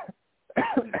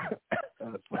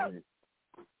 That's funny.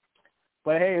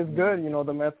 But hey, it's good.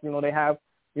 The Mets, they have,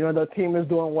 the team is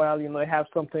doing well. They have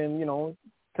something, to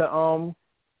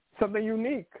something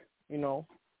unique, to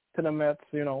the Mets,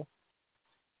 and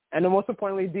then most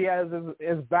importantly, Diaz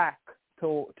is back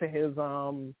to his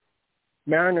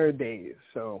Mariner days.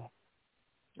 So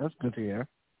that's good to hear.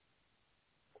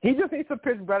 He just needs to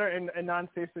pitch better in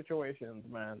non-safe situations,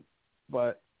 man.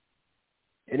 But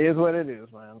it is what it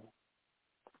is, man.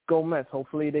 Go Mets.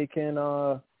 Hopefully they can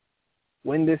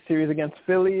win this series against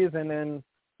Phillies, and then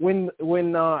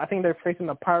when I think they're facing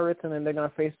the Pirates, and then they're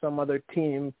gonna face some other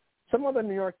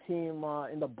New York team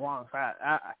in the Bronx.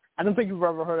 I don't think you've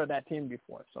ever heard of that team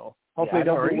before, so hopefully I've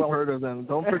already heard of them.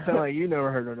 Don't pretend like you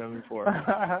never heard of them before.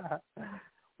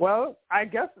 Well, I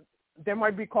guess they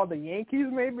might be called the Yankees,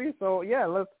 maybe. So yeah,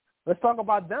 let's talk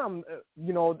about them.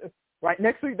 Right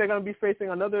next week they're gonna be facing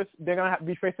another. They're gonna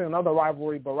be facing another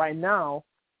rivalry, but right now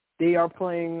they are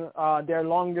playing their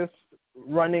longest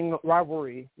running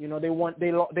rivalry. They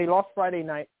lost Friday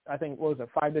night. I think what was it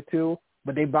 5-2,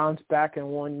 but they bounced back and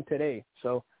won today.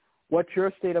 So, what's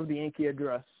your state of the Yankee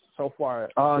address so far?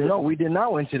 No, we did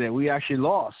not win today. We actually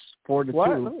lost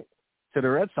 4-2 to the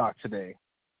Red Sox today.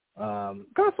 I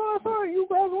saw you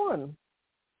guys won.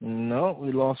 No,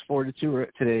 we lost 4-2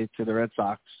 today to the Red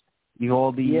Sox.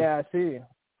 I see.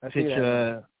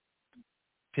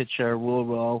 Pitch real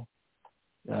well.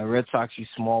 Red Sox use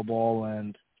small ball,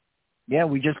 and yeah,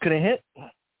 we just couldn't hit.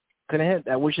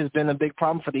 Which has been a big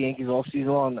problem for the Yankees all season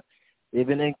long. They've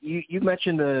been. You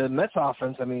mentioned the Mets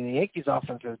offense. I mean, the Yankees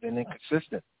offense has been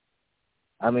inconsistent.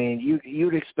 I mean,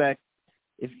 you'd expect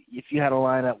if you had a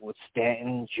lineup with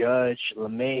Stanton, Judge,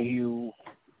 LeMahieu,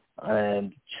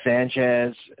 and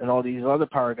Sanchez, and all these other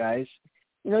power guys,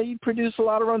 you produce a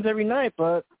lot of runs every night.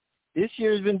 But this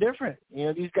year has been different.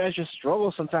 These guys just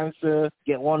struggle sometimes to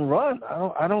get one run.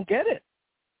 I don't get it.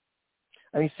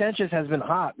 I mean, Sanchez has been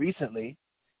hot recently.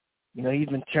 He's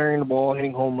been carrying the ball,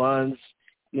 hitting home runs.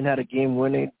 He had a game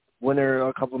winner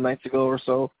a couple of nights ago or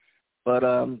so. But,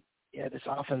 this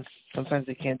offense, sometimes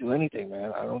they can't do anything,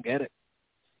 man. I don't get it.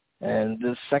 And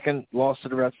the second loss to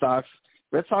the Red Sox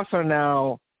are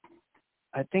now,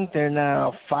 I think they're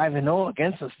now 5-0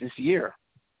 against us this year.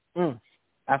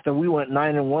 After we went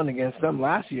 9-1 against them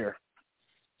last year.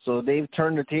 So they've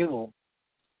turned the table.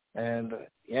 And,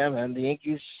 yeah, man, the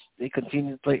Yankees, they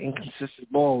continue to play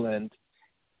inconsistent ball. And,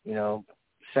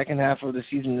 second half of the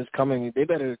season is coming. They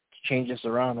better change this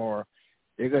around or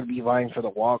they're going to be vying for the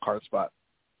wild card spot.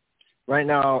 Right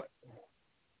now,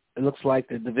 it looks like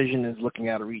the division is looking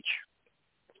out of reach.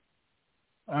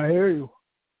 I hear you.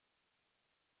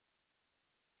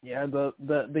 Yeah,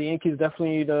 the Yankees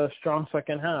definitely need a strong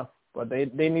second half, but they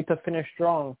need to finish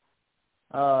strong,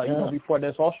 before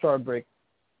this All-Star break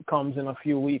comes in a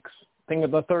few weeks. I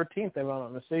think the 13th, if I'm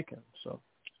not mistaken. So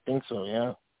I think so,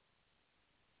 yeah.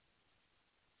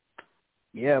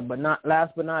 Yeah, but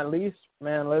last but not least,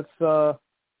 man, let's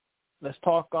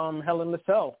talk Hell in the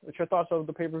Cell. What's your thoughts of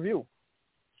the pay-per-view?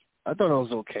 I thought it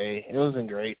was okay. It wasn't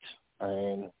great. I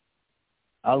mean,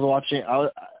 I was watching.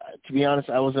 To be honest,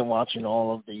 I wasn't watching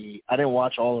I didn't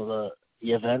watch all of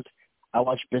the event. I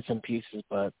watched bits and pieces,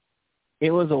 but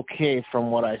it was okay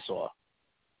from what I saw.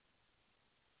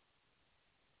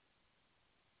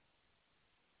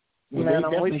 Man, they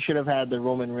definitely should have had the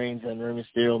Roman Reigns and Rey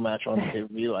Mysterio match on the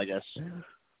pay-per-view, I guess.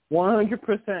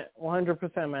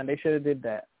 100%, man. They should have did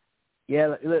that.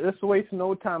 Yeah, let's waste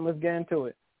no time. Let's get into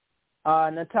it.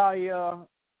 Natalya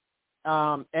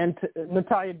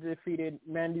defeated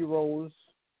Mandy Rose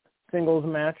singles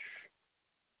match.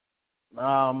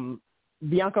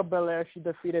 Bianca Belair, she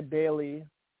defeated Bayley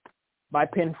by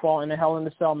pinfall in a Hell in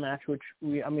the Cell match, which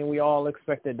we all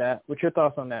expected that. What's your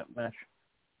thoughts on that match?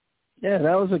 Yeah,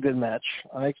 that was a good match.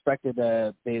 I expected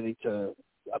Bianca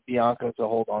to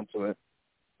hold on to it.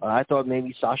 I thought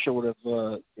maybe Sasha would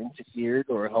have interfered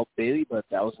or helped Bayley, but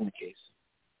that wasn't the case.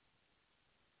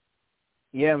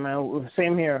 Yeah, man,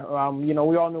 same here. We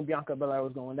all knew Bianca Belair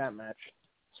was going to win that match.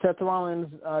 Seth Rollins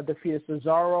defeated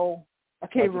Cesaro. I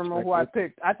can't remember who I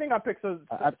picked. I think I picked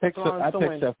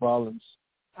Seth Rollins.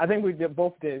 I think we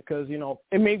both did because,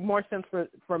 it made more sense for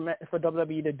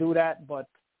WWE to do that, but,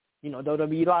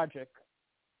 WWE logic.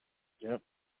 Yep.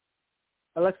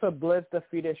 Alexa Bliss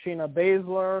defeated Shayna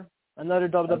Baszler, another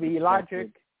WWE logic.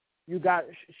 You got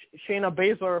Shayna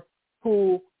Baszler,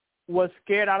 who was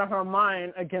scared out of her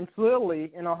mind against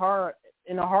Lily in a horror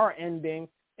ending,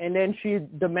 and then she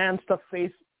demands to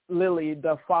face Lily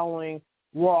the following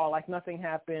Raw like nothing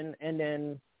happened, and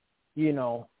then,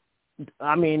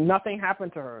 nothing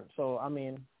happened to her. So,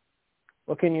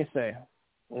 what can you say?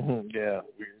 Yeah,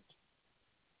 weird.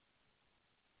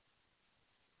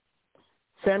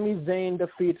 Sami Zayn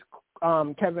defeats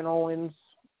Kevin Owens.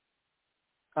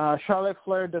 Charlotte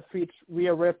Flair defeats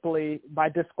Rhea Ripley by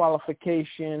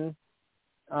disqualification.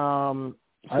 I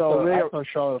thought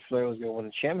Charlotte Flair was going to win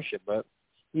the championship, but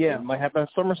it might happen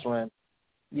at SummerSlam.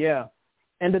 Yeah.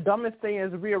 And the dumbest thing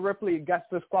is Rhea Ripley gets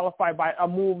disqualified by a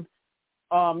move,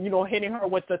 hitting her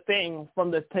with the thing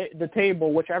from the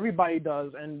table, which everybody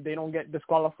does, and they don't get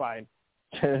disqualified.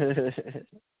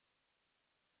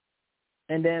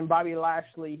 And then Bobby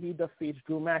Lashley, he defeats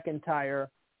Drew McIntyre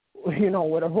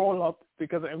with a roll-up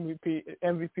because of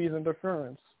MVP's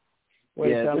interference.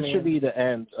 This should be the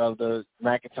end of the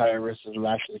McIntyre versus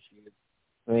Lashley feud.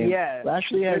 I mean,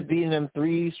 Lashley has beaten him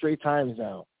 3 straight times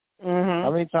now. Mm-hmm.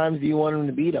 How many times do you want him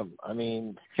to beat him? I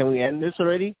mean, can we end this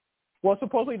already? Well,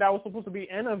 supposedly that was supposed to be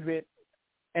the end of it,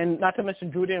 and not to mention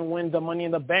Drew didn't win the Money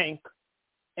in the Bank,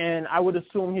 and I would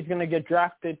assume he's going to get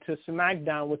drafted to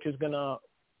SmackDown, which is going to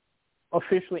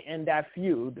officially end that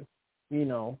feud,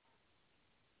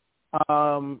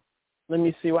 Let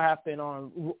me see what happened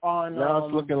on. Now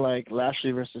it's looking like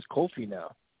Lashley versus Kofi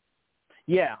now.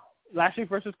 Yeah, Lashley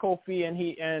versus Kofi, and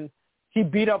he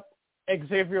beat up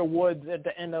Xavier Woods at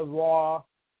the end of Raw,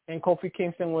 and Kofi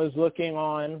Kingston was looking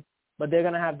on, but they're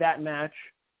gonna have that match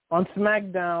on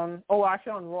SmackDown. Oh,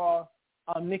 actually on Raw,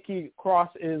 Nikki Cross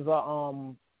is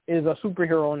a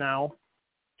superhero now.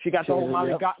 She got the whole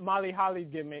Molly Holly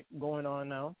gimmick going on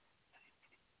now.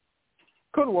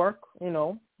 Could work,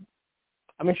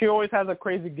 I mean, she always has a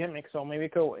crazy gimmick, so maybe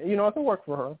it could, it could work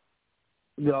for her.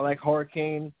 Like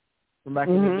Hurricane from back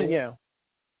in the day. Yeah.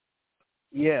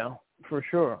 Yeah, for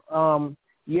sure. Her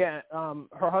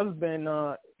husband,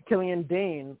 Killian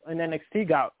Dane, in NXT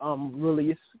got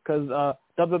released because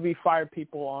WWE fired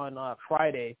people on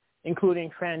Friday, including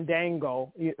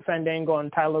Fandango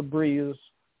and Tyler Breeze.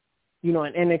 In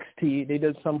NXT, they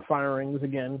did some firings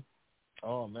again.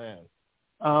 Oh man.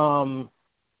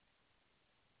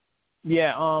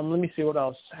 Let me see what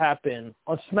else happened.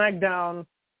 On SmackDown,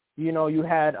 you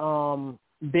had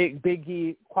Big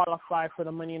E qualify for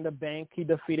the Money in the Bank. He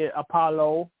defeated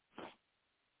Apollo.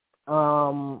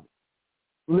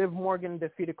 Liv Morgan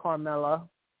defeated Carmella.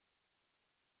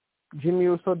 Jimmy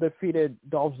Uso defeated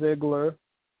Dolph Ziggler.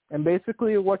 And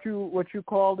basically what you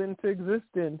called into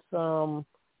existence,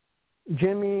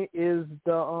 Jimmy is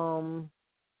going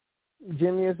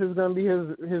to be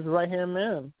his right-hand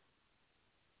man.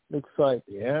 Looks like.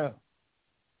 Yeah,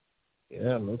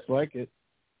 looks like it.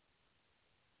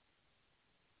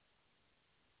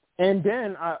 And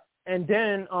then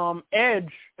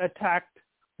Edge attacked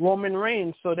Roman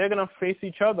Reigns, so they're gonna face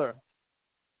each other.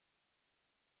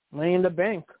 Money in the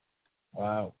Bank.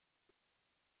 Wow.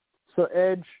 So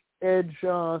Edge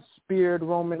speared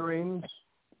Roman Reigns,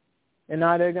 and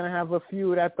now they're gonna have a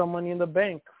feud at the Money in the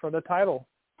Bank for the title.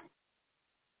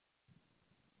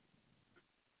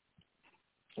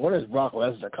 When is Brock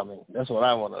Lesnar coming? That's what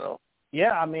I want to know.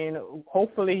 Yeah, I mean,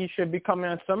 hopefully he should be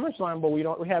coming at SummerSlam, but we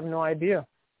have no idea.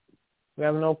 We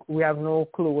have no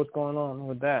clue what's going on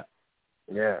with that.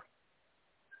 Yeah.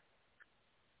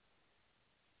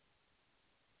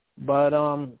 But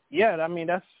I mean,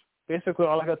 that's basically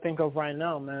all I can think of right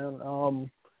now, man.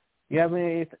 You have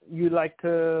anything you'd like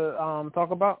to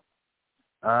talk about?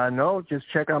 No, just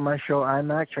check out my show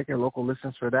iMac. Check your local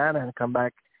listens for that, and come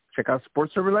back. Check out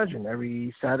Sports Over Legend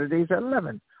every Saturdays at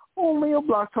 11, only on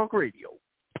Block Talk Radio.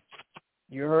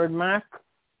 You heard Mac.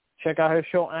 Check out his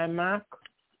show, iMac.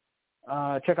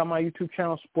 Check out my YouTube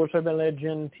channel, Sports Over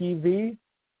Legend TV,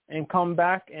 and come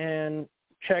back and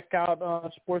check out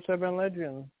Sports Over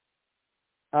Legend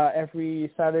every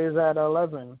Saturdays at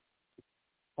 11,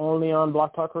 only on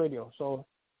Block Talk Radio. So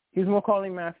he's Macaulay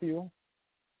Matthew.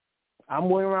 I'm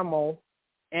William Rameau,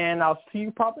 and I'll see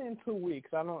you probably in 2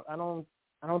 weeks. I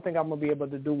don't think I'm gonna be able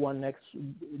to do one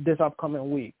this upcoming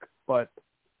week. But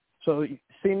so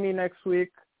see me next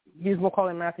week. He's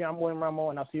Macaulay Matthew. I'm William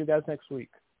Rameau, and I'll see you guys next week.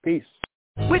 Peace.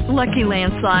 With Lucky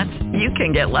Land Slots, you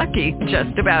can get lucky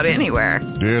just about anywhere.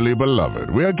 Dearly beloved,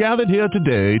 we are gathered here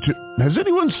today to... Has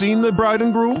anyone seen the bride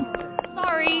and groom?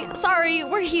 Sorry,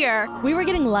 we're here. We were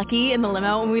getting lucky in the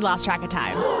limo and we lost track of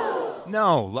time.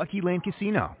 No, Lucky Land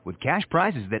Casino, with cash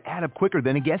prizes that add up quicker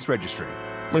than a guest registry.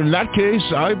 In that case,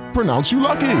 I pronounce you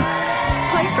lucky.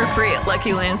 Play for free at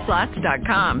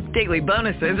LuckyLandSlots.com. Daily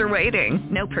bonuses are waiting.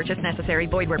 No purchase necessary.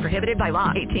 Void where prohibited by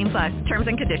law. 18+. Terms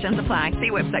and conditions apply. See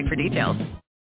website for details.